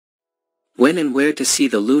When and where to see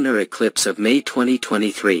the lunar eclipse of May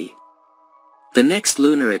 2023. The next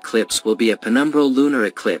lunar eclipse will be a penumbral lunar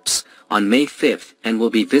eclipse, on May 5th and will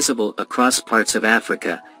be visible across parts of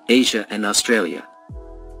Africa, Asia and Australia.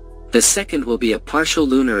 The second will be a partial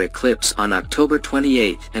lunar eclipse on October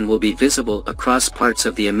 28th and will be visible across parts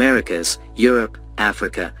of the Americas, Europe,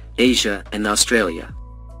 Africa, Asia and Australia.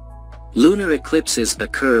 Lunar eclipses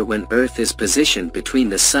occur when Earth is positioned between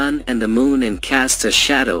the Sun and the Moon and casts a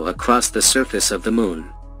shadow across the surface of the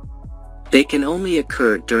Moon. They can only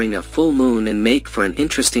occur during a full moon and make for an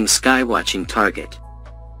interesting skywatching target.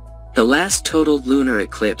 The last total lunar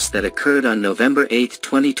eclipse that occurred on November 8,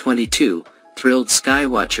 2022, thrilled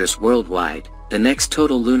skywatchers worldwide. The next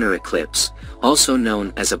total lunar eclipse, also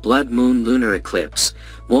known as a blood moon lunar eclipse,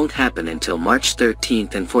 won't happen until March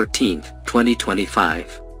 13th and 14th,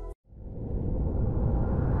 2025.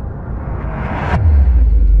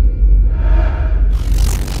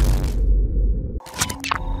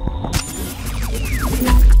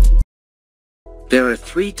 There are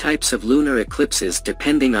three types of lunar eclipses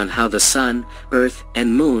depending on how the Sun, Earth,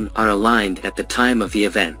 and Moon are aligned at the time of the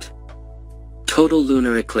event. Total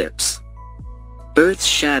lunar eclipse. Earth's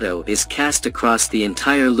shadow is cast across the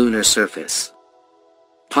entire lunar surface.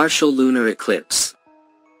 Partial lunar eclipse.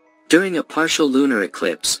 During a partial lunar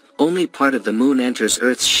eclipse, only part of the Moon enters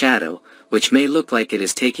Earth's shadow, which may look like it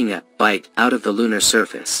is taking a bite out of the lunar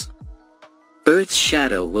surface. Earth's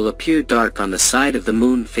shadow will appear dark on the side of the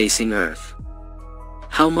Moon facing Earth.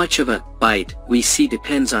 How much of a bite we see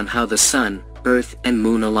depends on how the Sun, Earth and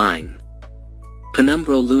Moon align.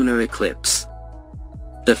 Penumbral lunar eclipse.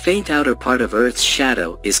 The faint outer part of Earth's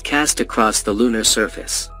shadow is cast across the lunar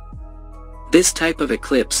surface. This type of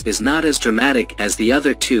eclipse is not as dramatic as the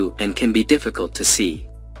other two and can be difficult to see.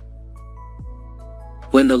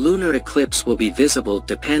 When the lunar eclipse will be visible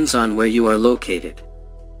depends on where you are located.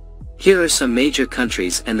 Here are some major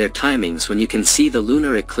countries and their timings when you can see the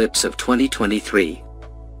lunar eclipse of 2023.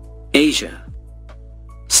 Asia.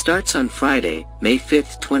 Starts on Friday, May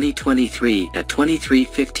 5, 2023 at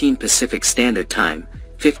 23:15 Pacific Standard Time,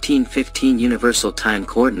 15:15 Universal Time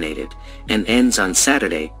Coordinated, and ends on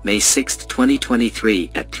Saturday, May 6,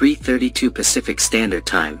 2023 at 3:32 Pacific Standard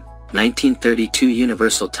Time, 19:32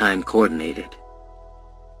 Universal Time Coordinated.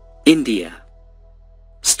 India.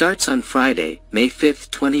 Starts on Friday, May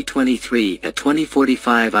 5, 2023 at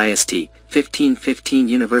 20:45 IST, 15:15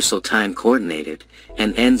 Universal Time Coordinated,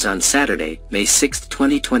 and ends on Saturday, May 6,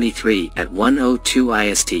 2023 at 1:02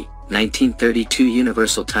 IST, 19:32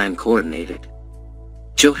 Universal Time Coordinated.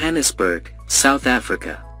 Johannesburg, South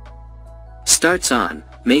Africa. Starts on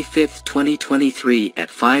May 5, 2023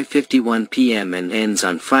 at 5:51 p.m. and ends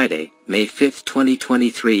on Friday, May 5,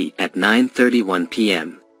 2023 at 9:31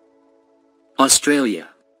 p.m. Australia.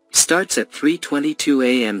 Starts at 3:22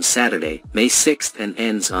 a.m. Saturday, May 6th and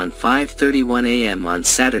ends on 5:31 a.m. on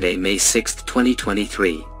Saturday, May 6th,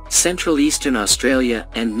 2023. Central Eastern Australia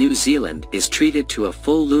and New Zealand is treated to a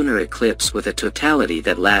full lunar eclipse with a totality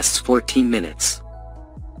that lasts 14 minutes.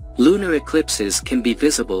 Lunar eclipses can be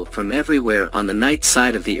visible from everywhere on the night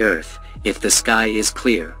side of the Earth, if the sky is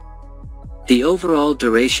clear. The overall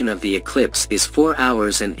duration of the eclipse is 4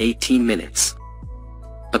 hours and 18 minutes.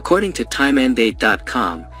 According to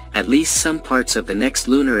timeanddate.com, at least some parts of the next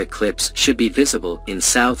lunar eclipse should be visible in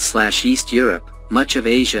South/East Europe, much of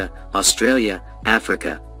Asia, Australia,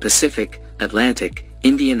 Africa, Pacific, Atlantic,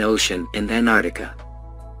 Indian Ocean and Antarctica.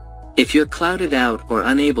 If you're clouded out or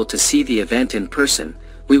unable to see the event in person,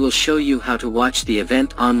 we will show you how to watch the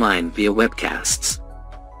event online via webcasts.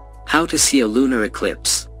 How to see a lunar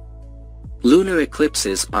eclipse. Lunar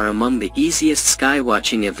eclipses are among the easiest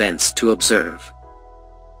skywatching events to observe.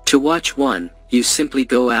 To watch one, you simply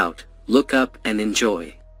go out, look up and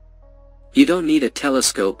enjoy. You don't need a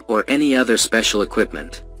telescope or any other special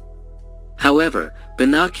equipment. However,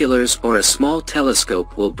 binoculars or a small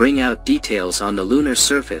telescope will bring out details on the lunar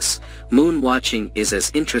surface. Moon watching is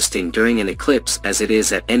as interesting during an eclipse as it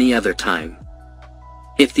is at any other time.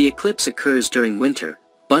 If the eclipse occurs during winter,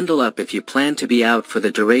 bundle up if you plan to be out for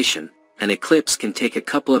the duration. An eclipse can take a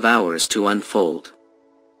couple of hours to unfold.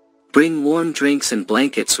 Bring warm drinks and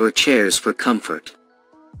blankets or chairs for comfort.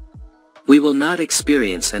 We will not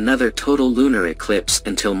experience another total lunar eclipse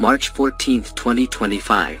until March 14,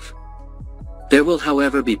 2025. There will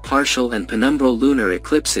however be partial and penumbral lunar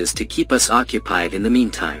eclipses to keep us occupied in the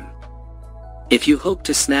meantime. If you hope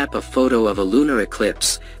to snap a photo of a lunar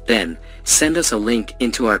eclipse, then send us a link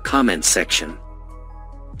into our comments section.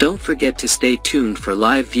 Don't forget to stay tuned for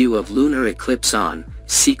live view of lunar eclipse on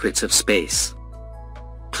Secrets of Space.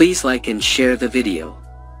 Please like and share the video.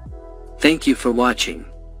 Thank you for watching.